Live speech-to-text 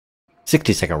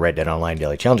60-second Red Dead Online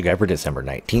Daily Challenge Guide for December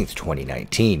 19th,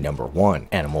 2019. Number 1.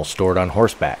 Animals stored on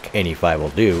horseback. Any 5 will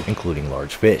do, including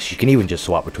large fish. You can even just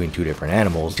swap between 2 different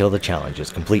animals until the challenge is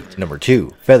complete. Number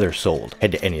 2. Feathers sold.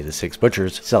 Head to any of the 6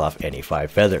 butchers, sell off any 5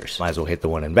 feathers. Might as well hit the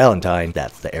one in Valentine,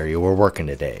 that's the area we're working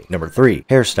today. Number 3.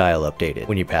 Hairstyle Updated.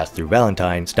 When you pass through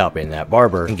Valentine, stop in that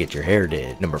barber and get your hair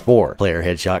did. Number 4. Player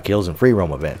headshot kills and free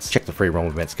roam events. Check the free roam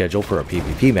event schedule for a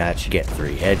PvP match, get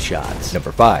 3 headshots.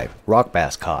 Number 5. Rock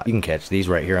bass caught. You can catch these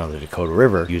right here on the Dakota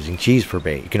River using cheese for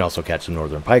bait. You can also catch some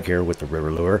northern pike here with the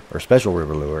river lure or special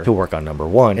river lure to work on number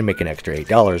 1 and make an extra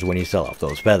 $8 when you sell off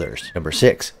those feathers. Number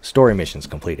 6. Story missions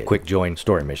completed. Quick join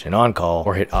story mission on call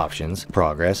or hit options,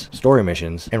 progress, story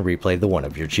missions, and replay the one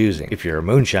of your choosing. If you're a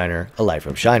moonshiner, a Life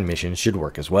of Shine mission should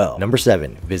work as well. Number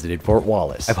 7. Visited Fort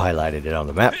Wallace. I've highlighted it on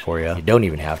the map for you. You don't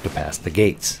even have to pass the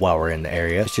gates. While we're in the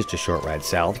area, it's just a short ride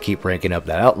south to keep ranking up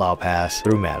that outlaw pass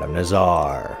through Madame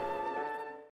Nazar.